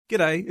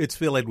G'day, it's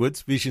Phil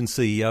Edwards, Vision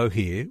CEO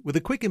here, with a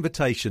quick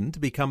invitation to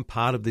become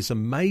part of this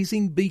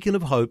amazing beacon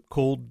of hope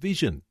called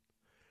Vision.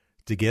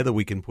 Together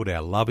we can put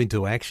our love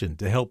into action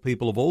to help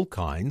people of all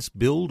kinds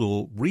build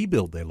or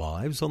rebuild their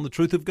lives on the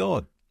truth of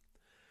God.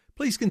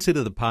 Please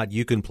consider the part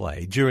you can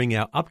play during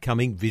our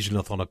upcoming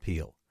Visionathon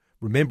appeal,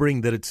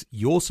 remembering that it's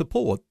your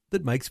support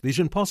that makes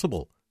Vision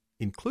possible,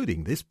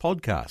 including this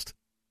podcast.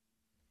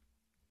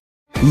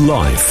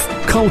 Life,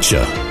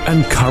 culture,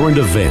 and current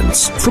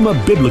events from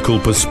a biblical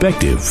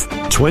perspective.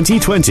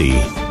 2020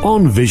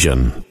 on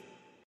Vision.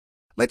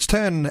 Let's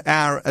turn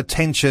our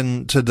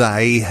attention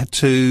today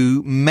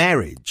to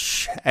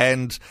marriage.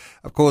 And,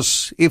 of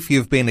course, if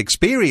you've been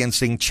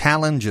experiencing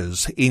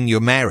challenges in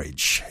your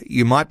marriage,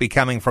 you might be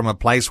coming from a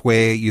place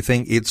where you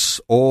think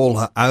it's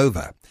all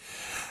over.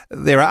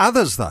 There are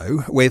others, though,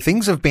 where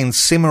things have been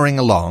simmering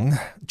along,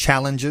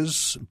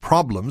 challenges,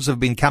 problems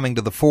have been coming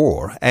to the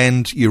fore,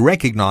 and you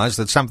recognise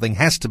that something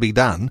has to be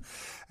done,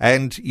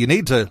 and you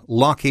need to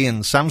lock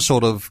in some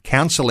sort of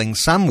counselling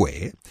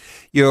somewhere.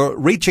 You're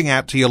reaching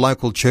out to your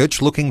local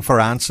church looking for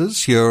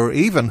answers. You're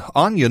even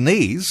on your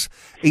knees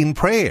in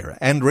prayer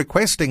and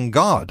requesting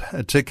God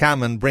to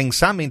come and bring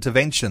some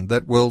intervention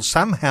that will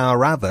somehow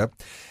or other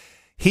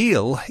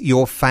heal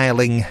your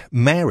failing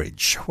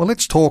marriage. Well,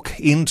 let's talk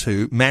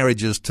into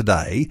marriages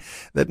today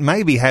that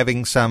may be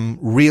having some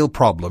real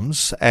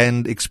problems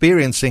and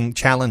experiencing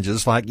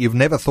challenges like you've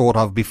never thought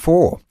of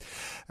before.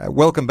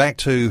 Welcome back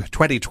to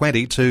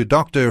 2020 to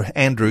Dr.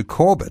 Andrew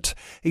Corbett.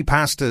 He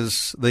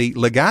pastors the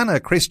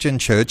Legana Christian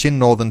Church in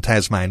northern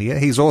Tasmania.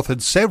 He's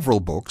authored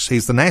several books.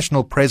 He's the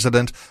national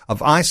president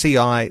of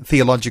ICI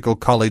Theological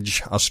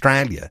College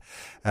Australia,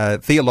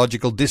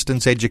 theological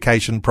distance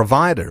education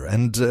provider.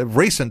 And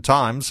recent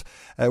times,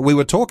 we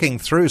were talking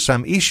through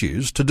some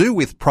issues to do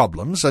with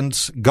problems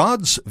and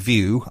God's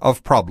view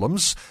of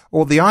problems,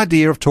 or the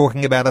idea of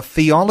talking about a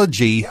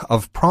theology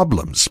of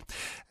problems.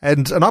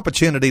 And an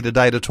opportunity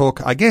today to talk,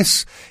 I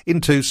guess,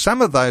 into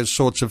some of those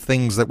sorts of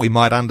things that we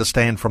might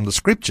understand from the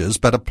scriptures,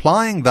 but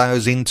applying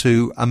those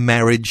into a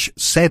marriage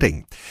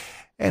setting.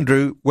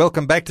 Andrew,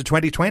 welcome back to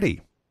 2020.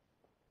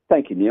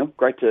 Thank you, Neil.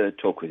 Great to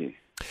talk with you.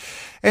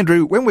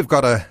 Andrew, when we've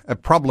got a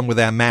problem with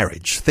our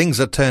marriage, things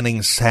are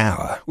turning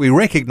sour. We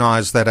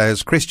recognise that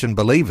as Christian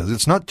believers,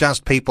 it's not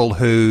just people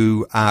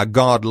who are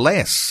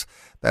godless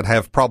that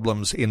have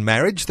problems in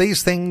marriage.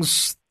 These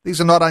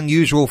are not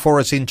unusual for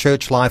us in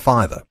church life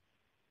either.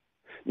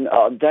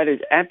 That is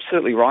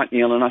absolutely right,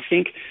 Neil, and I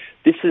think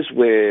this is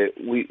where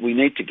we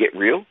need to get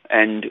real.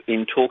 And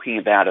in talking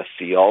about a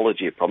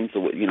theology of problems,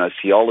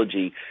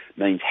 theology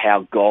means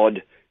how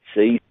God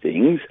sees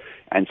things.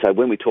 And so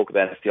when we talk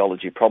about a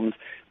theology of problems,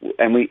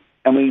 and we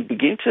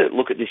begin to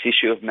look at this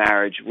issue of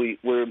marriage,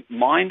 we're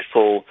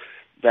mindful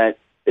that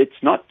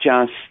it's not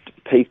just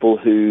people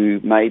who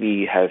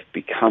maybe have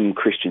become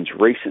Christians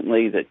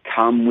recently that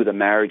come with a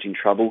marriage in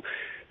trouble.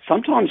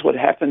 Sometimes what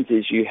happens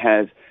is you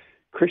have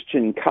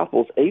Christian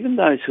couples, even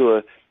those who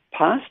are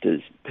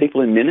pastors, people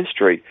in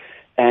ministry,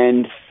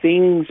 and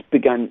things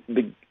begin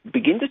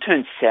to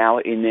turn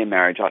sour in their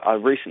marriage. I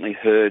recently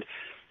heard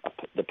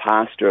the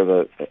pastor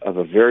of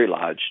a very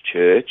large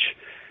church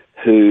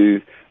who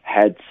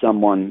had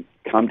someone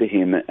come to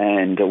him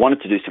and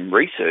wanted to do some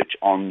research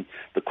on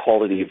the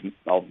quality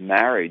of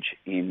marriage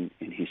in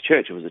his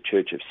church. It was a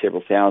church of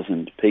several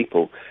thousand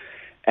people,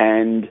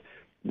 and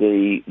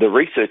the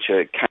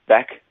researcher came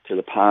back to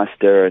the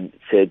pastor and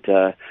said,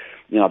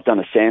 I've done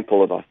a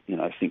sample of, I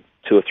think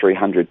 200 or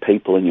 300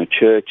 people in your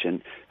church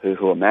and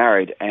who are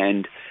married,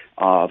 and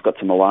I've got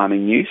some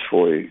alarming news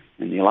for you.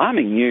 And the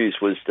alarming news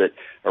was that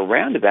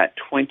around about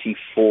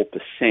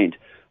 24%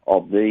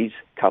 of these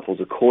couples,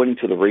 according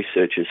to the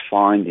researcher's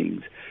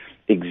findings,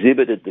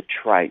 exhibited the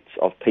traits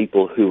of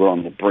people who were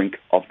on the brink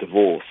of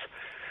divorce.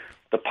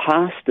 The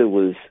pastor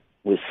was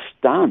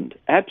stunned,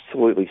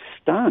 absolutely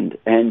stunned.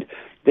 And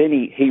then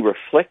he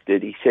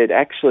reflected. He said,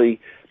 actually,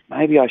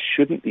 maybe I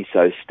shouldn't be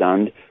so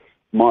stunned.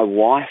 My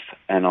wife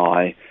and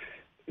I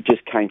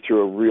just came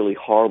through a really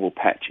horrible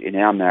patch in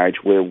our marriage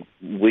where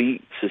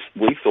we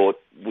thought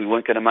we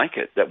weren't going to make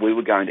it, that we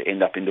were going to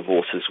end up in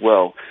divorce as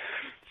well.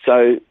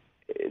 So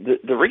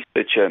the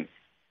researcher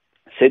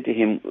said to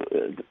him,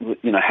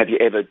 have you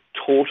ever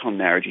taught on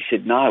marriage? He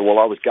said, no. Well,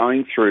 I was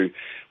going through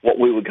what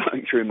we were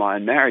going through in my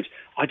own marriage.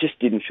 I just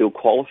didn't feel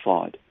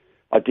qualified.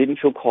 I didn't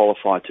feel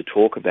qualified to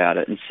talk about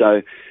it. And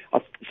so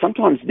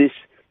sometimes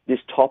this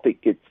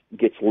topic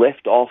gets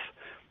left off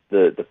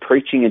the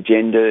preaching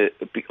agenda,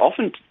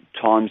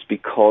 oftentimes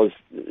because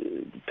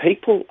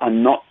people are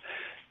not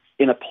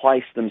in a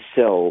place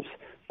themselves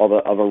of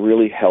a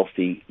really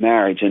healthy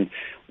marriage. And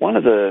one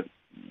of the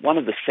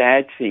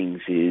sad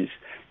things is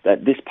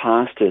that this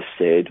pastor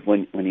said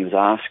when he was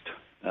asked,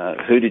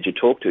 who did you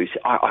talk to? He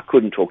said, I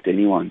couldn't talk to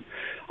anyone.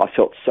 I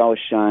felt so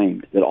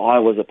ashamed that I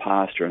was a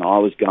pastor and I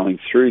was going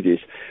through this.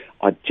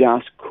 I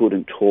just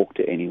couldn't talk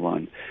to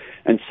anyone.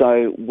 And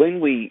so when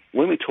we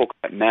talk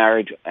about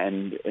marriage,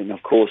 and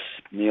of course,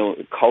 Neil,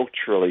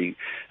 culturally,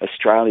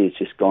 Australia's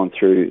just gone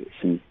through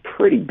some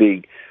pretty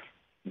big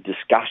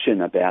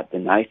discussion about the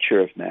nature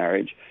of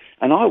marriage.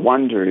 And I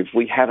wonder if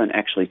we haven't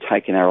actually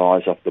taken our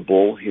eyes off the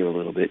ball here a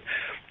little bit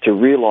to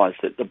realise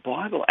that the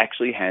Bible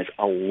actually has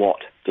a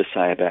lot to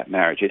say about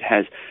marriage. It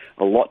has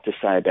a lot to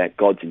say about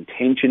God's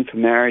intention for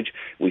marriage.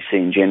 We see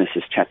in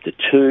Genesis chapter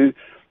 2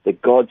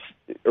 that God's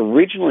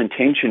original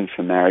intention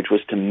for marriage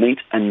was to meet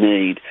a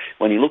need.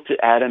 When he looked at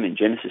Adam in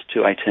Genesis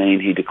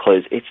 2:18, he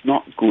declares, it's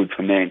not good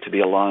for man to be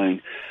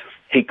alone.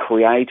 He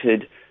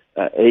created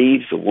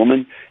Eve, the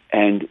woman,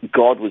 and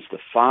God was the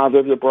father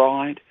of the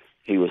bride.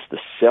 He was the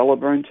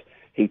celebrant.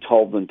 He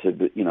told them to,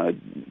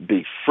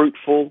 be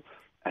fruitful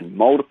and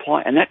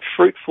multiply. And that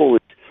fruitful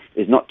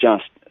is not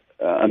just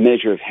a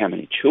measure of how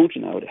many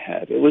children they would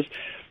have. It was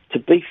to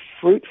be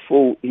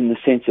fruitful in the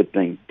sense of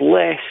being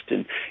blessed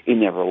and in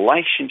their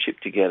relationship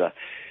together.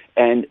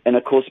 And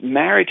of course,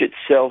 marriage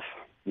itself,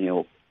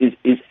 Neil,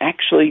 is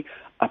actually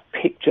a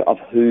picture of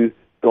who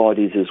God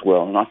is as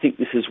well. And I think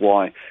this is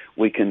why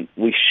we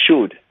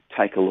should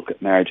take a look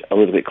at marriage a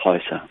little bit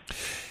closer.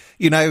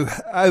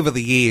 Over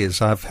the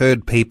years, I've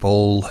heard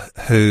people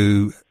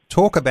who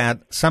talk about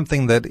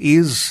something that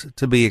is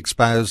to be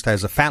exposed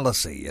as a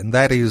fallacy, and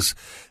that is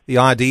the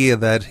idea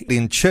that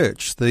in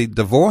church the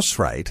divorce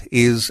rate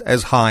is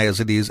as high as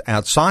it is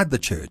outside the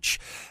church.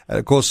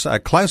 Of course, a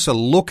closer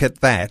look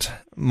at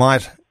that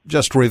might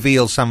just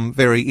reveal some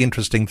very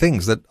interesting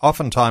things, that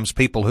oftentimes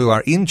people who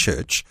are in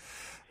church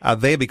are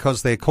there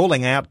because they're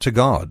calling out to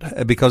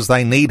God, because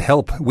they need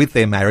help with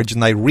their marriage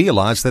and they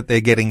realise that they're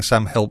getting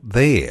some help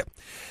there.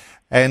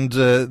 And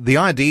the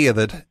idea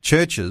that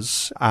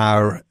churches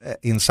are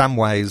in some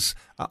ways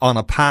on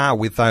a par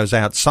with those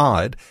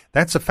outside,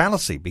 that's a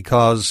fallacy,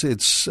 because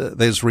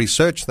there's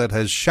research that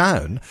has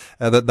shown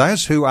that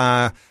those who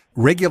are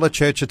regular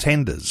church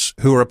attenders,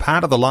 who are a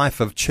part of the life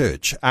of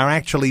church, are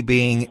actually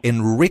being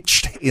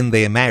enriched in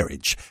their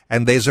marriage,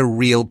 and there's a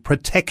real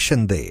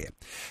protection there.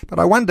 But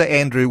I wonder,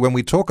 Andrew, when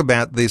we talk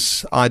about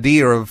this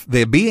idea of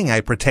there being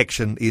a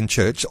protection in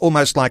church,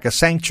 almost like a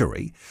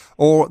sanctuary,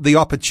 or the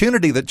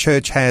opportunity that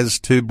church has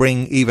to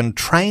bring even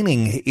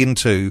training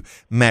into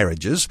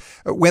marriages,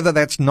 whether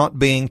that's not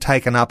being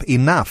taken up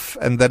enough,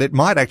 and that it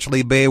might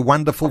actually bear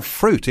wonderful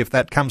fruit if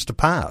that comes to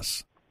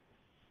pass.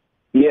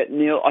 Yeah,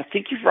 Neil, I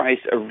think you've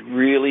raised a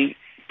really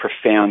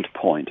profound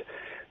point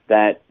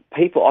that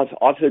people,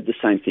 I've heard the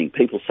same thing.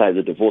 People say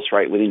the divorce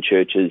rate within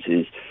churches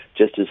is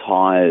just as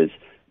high as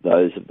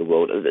those of the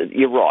world.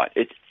 You're right.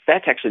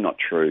 That's actually not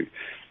true.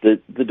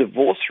 The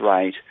divorce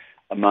rate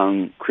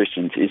among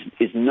Christians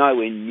is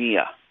nowhere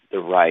near the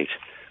rate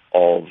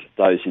of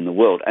those in the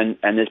world. And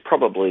there's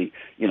probably,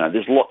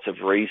 there's lots of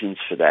reasons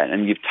for that,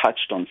 and you've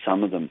touched on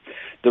some of them.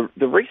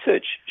 The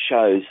research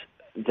shows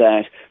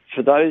that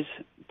for those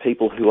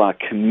people who are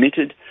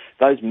committed,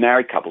 those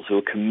married couples who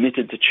are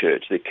committed to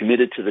church, they're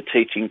committed to the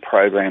teaching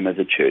program of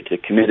the church, they're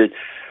committed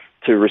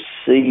to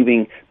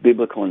receiving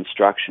biblical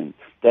instruction,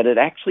 that it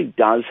actually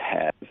does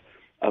have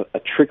a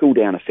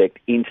trickle-down effect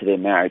into their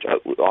marriage.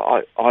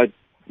 I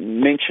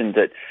mentioned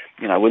that,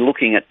 we're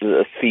looking at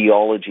the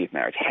theology of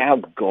marriage, how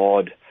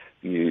God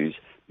views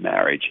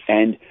marriage.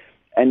 And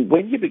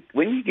when you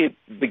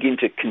begin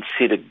to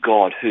consider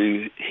God,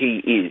 who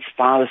He is,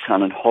 Father,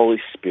 Son, and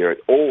Holy Spirit,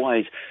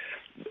 always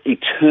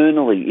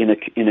eternally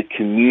in a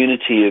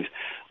community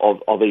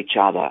of each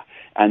other,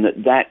 and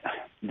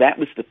that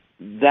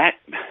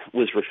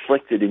was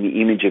reflected in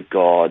the image of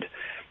God,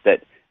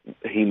 that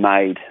He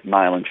made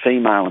male and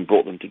female and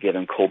brought them together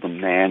and called them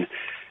man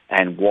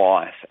and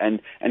wife. And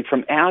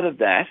from out of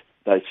that,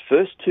 those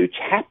first two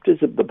chapters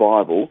of the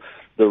Bible,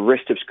 the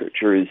rest of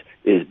Scripture is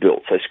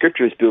built. So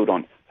Scripture is built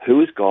on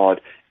who is God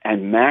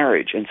and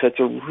marriage. And so it's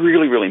a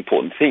really, really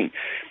important thing.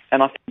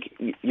 And I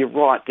think you're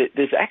right, that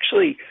there's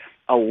actually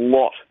a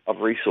lot of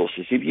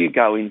resources. If you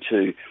go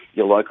into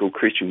your local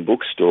Christian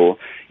bookstore,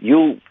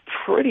 you'll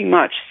pretty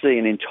much see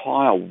an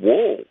entire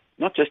wall,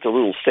 not just a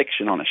little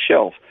section on a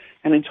shelf,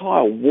 an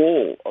entire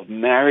wall of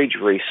marriage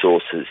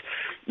resources,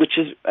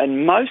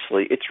 and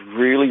mostly it's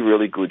really,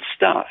 really good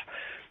stuff.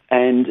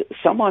 And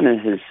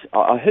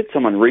I heard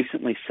someone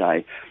recently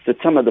say that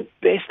some of the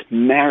best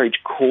marriage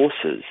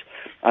courses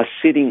are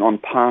sitting on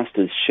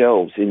pastors'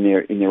 shelves in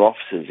their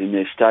offices, in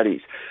their studies.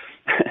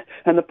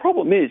 And the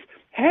problem is,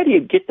 how do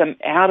you get them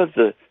out of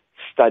the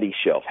study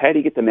shelf? How do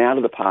you get them out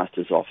of the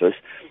pastor's office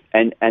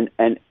and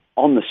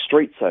on the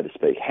street, so to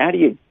speak? How do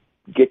you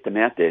get them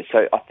out there?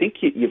 So I think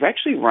you've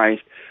actually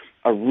raised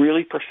a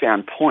really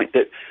profound point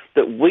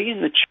that we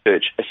in the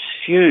church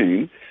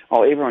assume,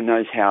 everyone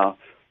knows how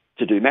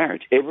to do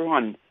marriage.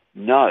 Everyone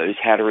knows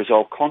how to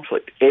resolve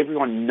conflict.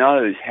 Everyone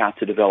knows how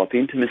to develop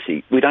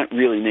intimacy. We don't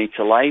really need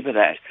to labour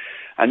that.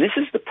 And this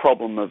is the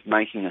problem of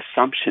making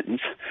assumptions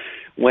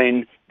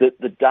when the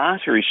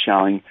data is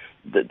showing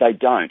that they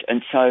don't.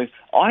 And so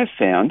I've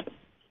found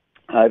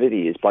over the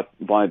years,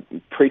 by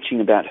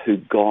preaching about who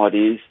God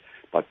is,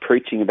 by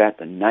preaching about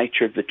the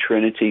nature of the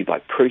Trinity, by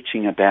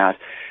preaching about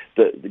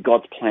the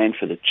God's plan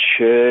for the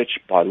church,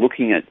 by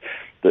looking at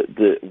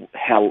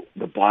how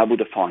the Bible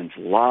defines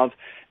love.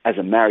 As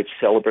a marriage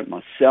celebrant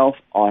myself,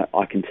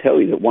 I can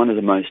tell you that one of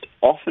the most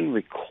often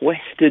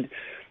requested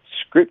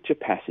scripture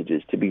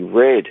passages to be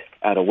read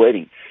at a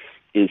wedding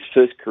is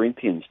 1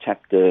 Corinthians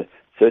chapter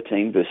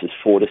 13, verses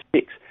 4 to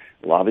 6.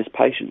 Love is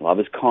patient, love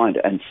is kind,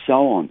 and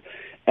so on.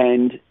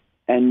 And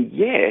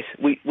yet,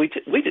 we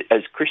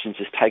as Christians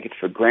just take it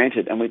for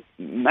granted, and we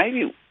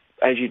maybe,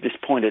 as you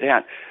just pointed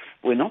out,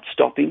 we're not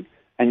stopping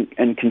and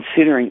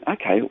considering,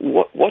 okay,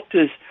 what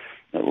does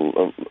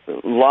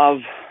love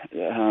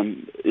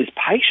is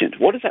patient?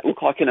 What does that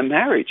look like in a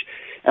marriage?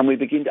 And we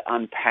begin to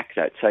unpack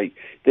that. So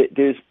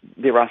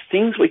there are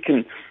things we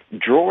can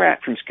draw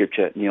out from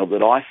Scripture, Neil,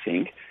 that I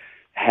think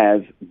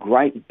have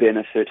great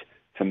benefit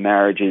for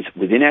marriages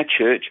within our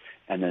church,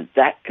 and then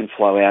that can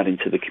flow out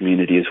into the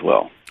community as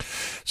well.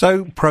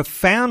 So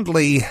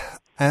profoundly,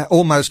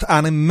 almost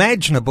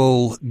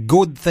unimaginable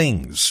good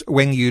things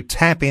when you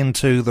tap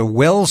into the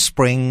well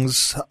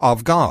springs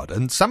of God.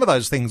 And some of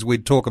those things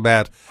we'd talk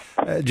about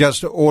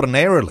just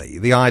ordinarily,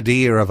 the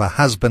idea of a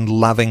husband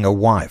loving a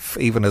wife,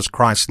 even as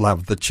Christ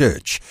loved the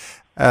church.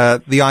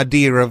 The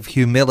idea of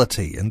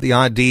humility and the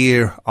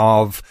idea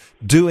of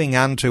doing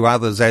unto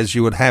others as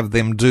you would have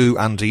them do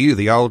unto you,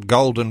 the old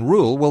golden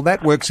rule. Well,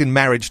 that works in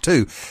marriage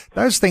too.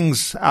 Those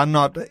things are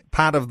not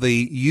part of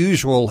the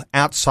usual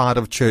outside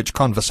of church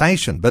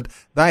conversation, but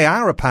they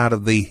are a part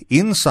of the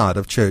inside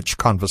of church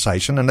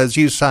conversation. And as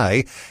you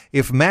say,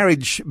 if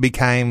marriage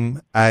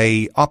became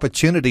a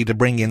opportunity to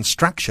bring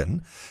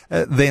instruction,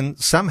 then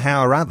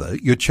somehow or other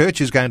your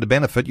church is going to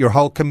benefit, your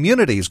whole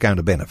community is going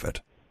to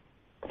benefit.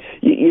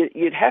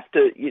 You'd have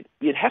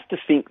to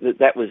think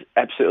that was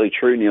absolutely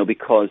true, Neil,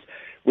 because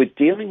we're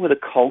dealing with a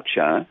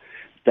culture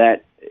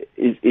that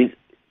is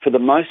for the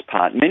most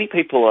part, many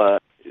people are,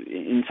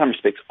 in some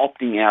respects,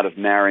 opting out of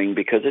marrying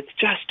because it's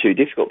just too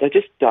difficult. They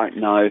just don't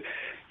know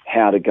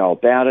how to go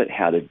about it,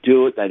 how to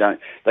do it.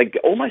 They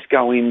almost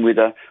go in with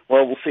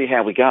we'll see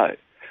how we go.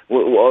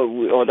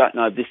 I don't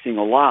know if this thing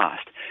will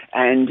last.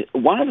 And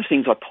one of the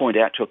things I point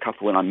out to a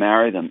couple when I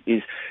marry them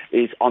is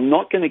I'm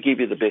not going to give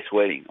you the best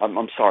wedding.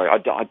 I'm sorry,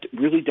 I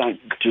really don't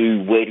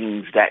do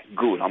weddings that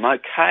good. I'm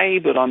okay,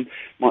 but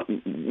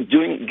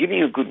giving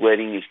you a good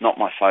wedding is not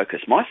my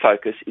focus. My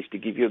focus is to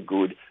give you a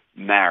good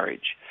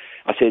marriage.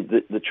 I said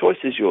the choice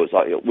is yours.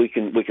 We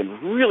can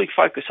really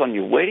focus on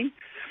your wedding.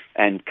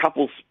 And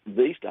couples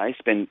these days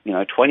spend,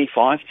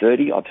 $25,000,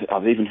 $30,000.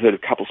 I've even heard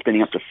of couples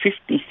spending up to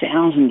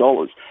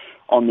 $50,000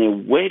 on their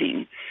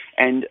wedding.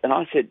 And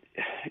I said,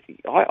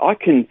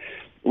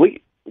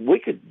 we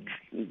could,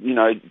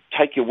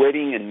 take your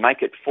wedding and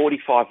make it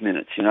 45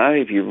 minutes.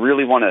 If you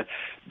really want to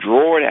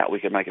draw it out, we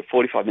could make it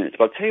 45 minutes.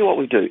 But I'll tell you what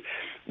we do.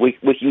 We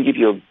can give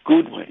you a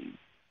good wedding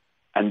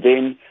and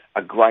then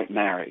a great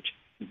marriage.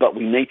 But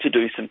we need to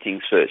do some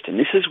things first. And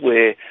this is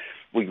where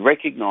we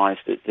recognize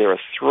that there are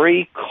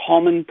three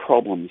common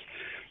problems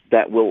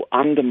that will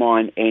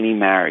undermine any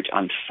marriage: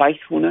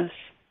 unfaithfulness,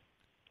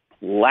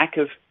 lack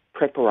of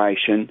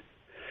preparation,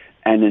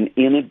 and an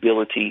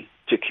inability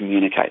to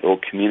communicate, or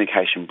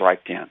communication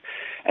breakdown.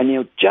 And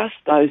just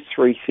those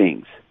three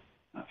things,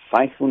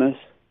 faithfulness,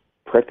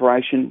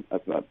 preparation,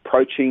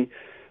 approaching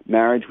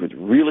marriage with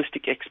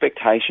realistic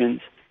expectations,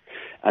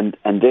 and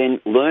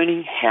then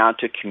learning how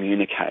to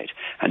communicate.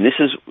 And this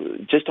is,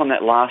 just on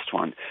that last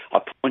one, I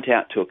point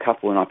out to a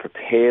couple when I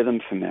prepare them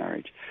for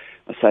marriage.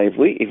 I say, if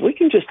we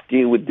can just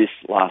deal with this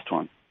last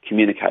one,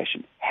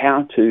 communication,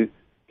 how to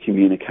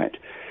communicate.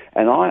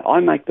 And I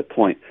make the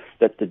point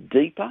that the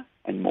deeper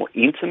and more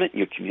intimate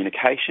your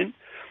communication,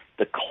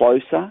 the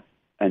closer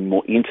and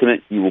more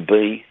intimate you will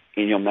be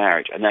in your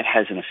marriage. And that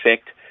has an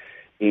effect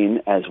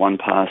as one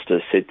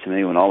pastor said to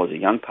me when I was a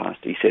young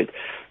pastor, he said,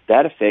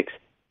 that affects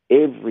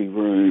every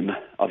room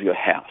of your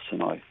house.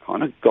 And I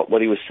kind of got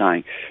what he was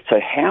saying. So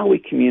how we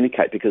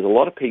communicate, because a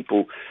lot of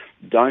people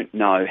don't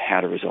know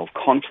how to resolve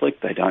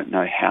conflict, they don't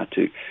know how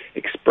to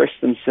express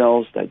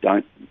themselves, they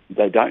don't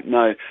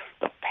know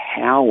the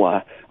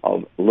power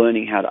of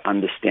learning how to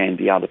understand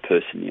the other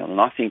person.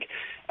 And I think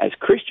as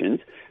Christians,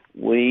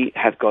 we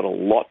have got a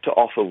lot to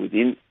offer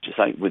within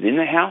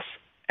the house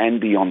and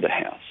beyond the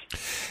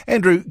house.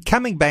 Andrew,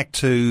 coming back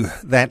to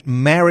that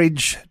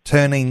marriage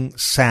turning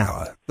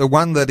sour, the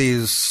one that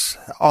is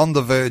on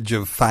the verge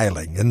of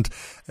failing, and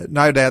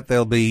no doubt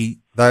there'll be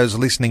those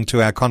listening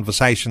to our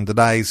conversation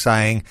today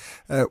saying,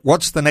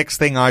 what's the next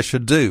thing I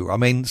should do? I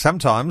mean,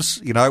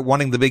 sometimes,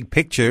 wanting the big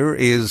picture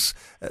is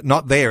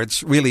not there.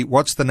 It's really,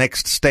 what's the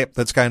next step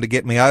that's going to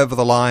get me over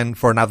the line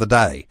for another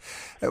day?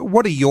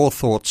 What are your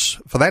thoughts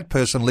for that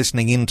person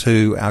listening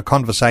into our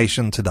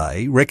conversation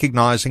today,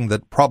 recognizing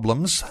that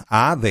problems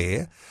are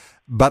there,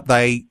 but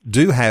they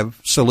do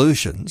have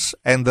solutions,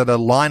 and that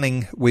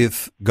aligning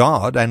with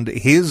God and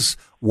His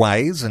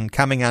ways and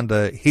coming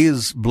under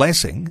His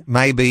blessing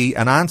may be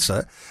an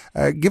answer?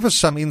 Give us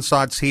some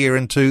insights here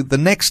into the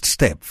next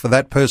step for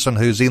that person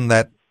who's in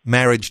that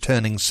marriage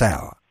turning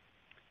sour.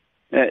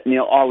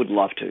 Neil, I would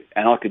love to,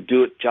 and I could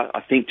do it,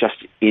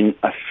 just in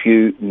a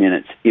few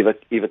minutes.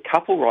 If a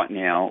couple right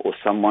now, or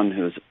someone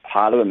who is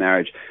part of a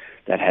marriage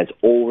that has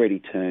already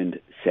turned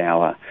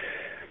sour,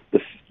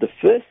 the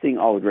first thing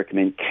I would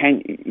recommend,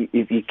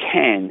 if you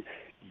can,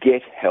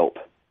 get help.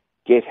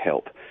 Get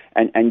help.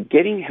 And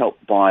getting help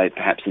by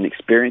perhaps an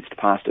experienced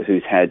pastor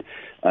who's had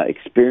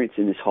experience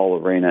in this whole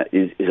arena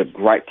is a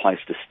great place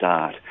to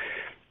start.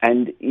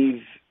 And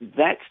if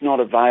that's not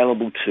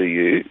available to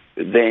you,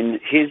 then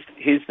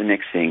here's the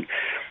next thing.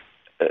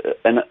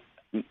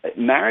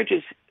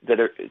 Marriages that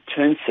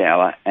turn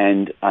sour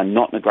and are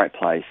not in a great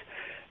place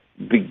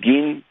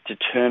begin to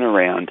turn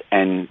around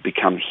and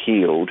become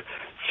healed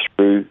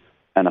through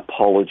an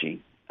apology.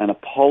 An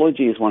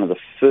apology is one of the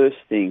first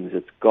things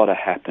that's got to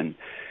happen.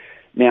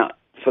 Now,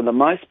 for the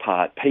most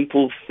part,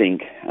 people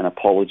think an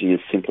apology is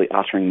simply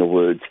uttering the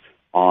words,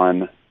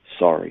 "I'm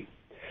sorry."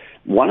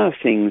 One of the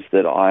things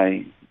that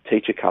I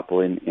teach a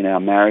couple in our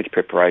marriage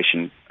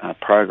preparation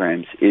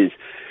programs is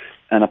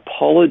an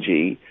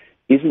apology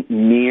isn't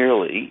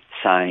merely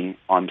saying,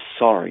 "I'm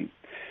sorry."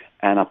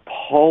 An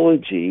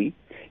apology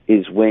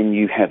is when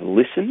you have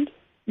listened,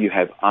 you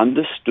have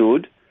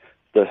understood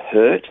the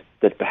hurt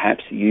that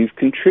perhaps you've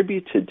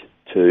contributed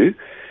to,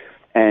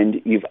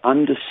 and you've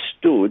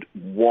understood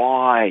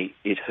why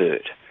it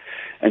hurt.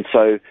 And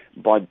so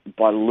by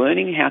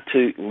learning how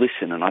to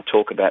listen, and I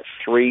talk about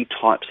three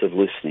types of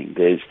listening.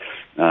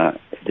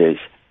 There's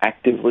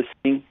active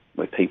listening,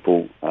 where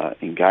people are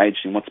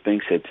engaged in what's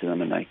being said to them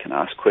and they can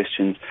ask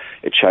questions.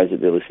 It shows that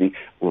they're listening.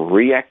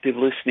 Reactive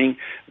listening,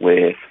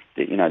 where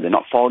they're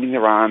not folding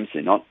their arms,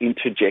 they're not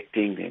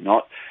interjecting, they're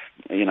not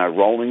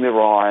rolling their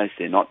eyes,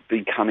 they're not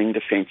becoming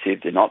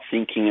defensive, they're not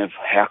thinking of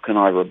how can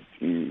I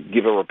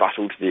give a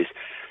rebuttal to this.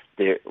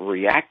 They're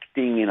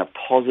reacting in a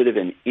positive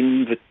and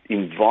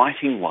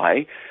inviting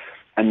way,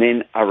 and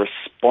then a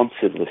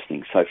responsive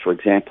listening. So, for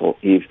example,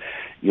 if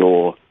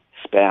your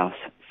spouse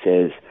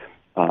says,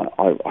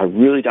 I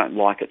really don't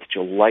like it that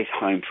you're late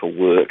home for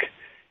work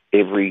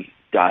every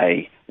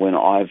day when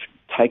I've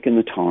taken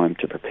the time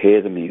to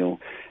prepare the meal,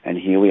 and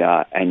here we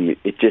are, and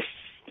it just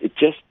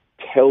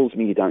tells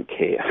me you don't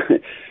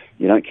care.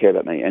 You don't care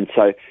about me. And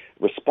so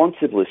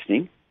responsive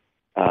listening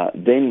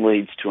then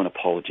leads to an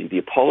apology. The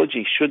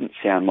apology shouldn't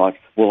sound like,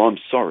 "Well, I'm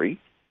sorry."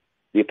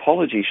 The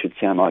apology should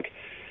sound like,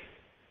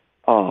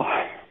 "Oh,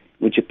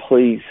 would you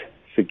please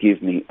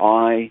forgive me?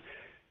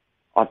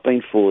 I've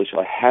been foolish.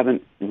 I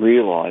haven't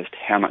realised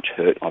how much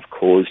hurt I've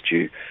caused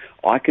you.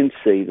 I can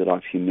see that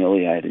I've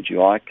humiliated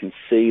you. I can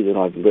see that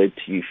I've led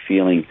to you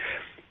feeling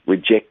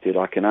rejected.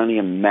 I can only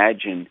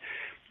imagine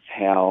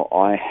how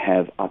I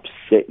have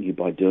upset you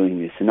by doing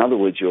this." In other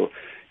words,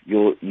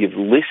 you've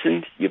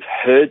listened, you've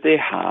heard their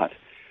heart,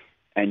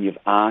 and you've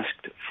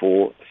asked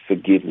for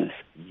forgiveness.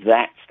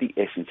 That's the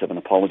essence of an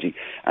apology.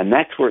 And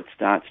that's where it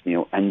starts,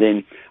 Neil. And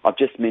then I've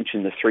just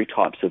mentioned the three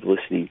types of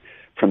listening.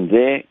 From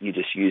there, you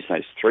just use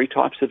those three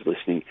types of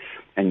listening,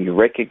 and you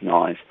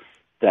recognise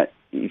that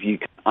if you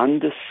can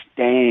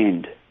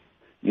understand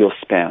your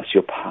spouse,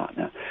 your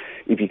partner,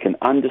 if you can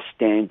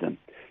understand them,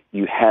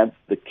 you have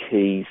the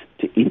keys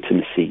to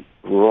intimacy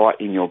right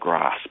in your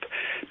grasp,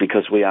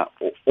 because we are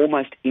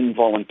almost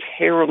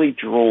involuntarily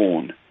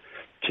drawn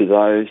to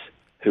those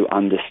who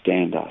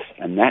understand us.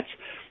 And that's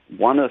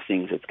one of the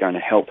things that's going to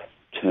help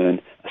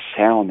turn a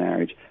sour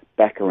marriage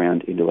back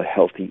around into a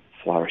healthy,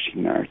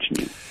 flourishing marriage.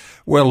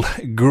 Well,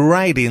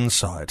 great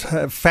insight,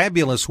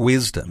 fabulous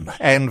wisdom,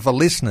 and for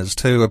listeners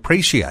to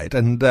appreciate,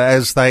 and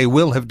as they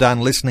will have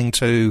done listening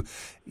to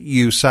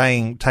you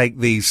saying take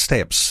these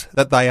steps,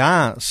 that they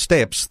are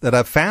steps that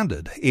are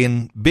founded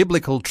in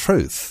biblical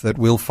truth that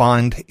we'll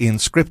find in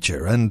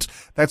Scripture, and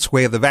that's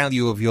where the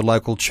value of your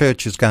local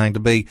church is going to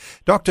be.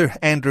 Dr.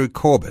 Andrew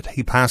Corbett,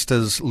 he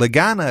pastors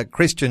Legana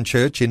Christian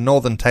Church in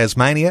northern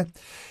Tasmania.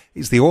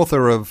 He's the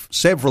author of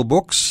several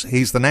books.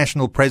 He's the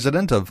national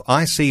president of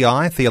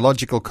ICI,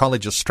 Theological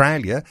College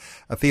Australia,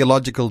 a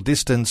theological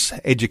distance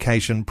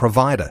education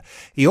provider.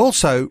 He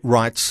also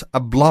writes a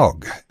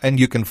blog, and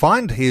you can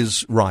find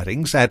his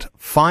writings at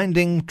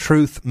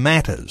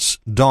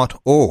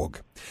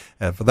findingtruthmatters.org.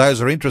 For those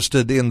who are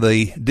interested in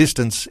the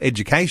distance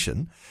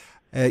education,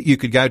 you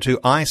could go to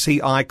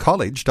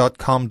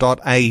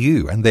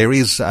icicollege.com.au, and there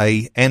is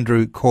a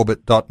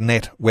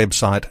andrewcorbett.net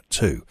website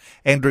too.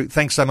 Andrew,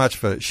 thanks so much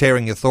for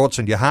sharing your thoughts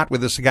and your heart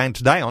with us again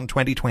today on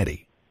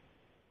 2020.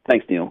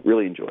 Thanks, Neil.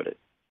 Really enjoyed it.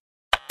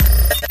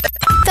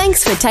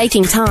 Thanks for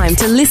taking time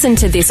to listen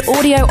to this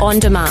audio on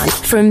demand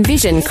from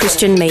Vision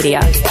Christian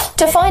Media.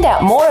 To find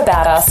out more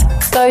about us,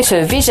 go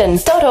to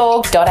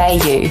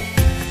vision.org.au.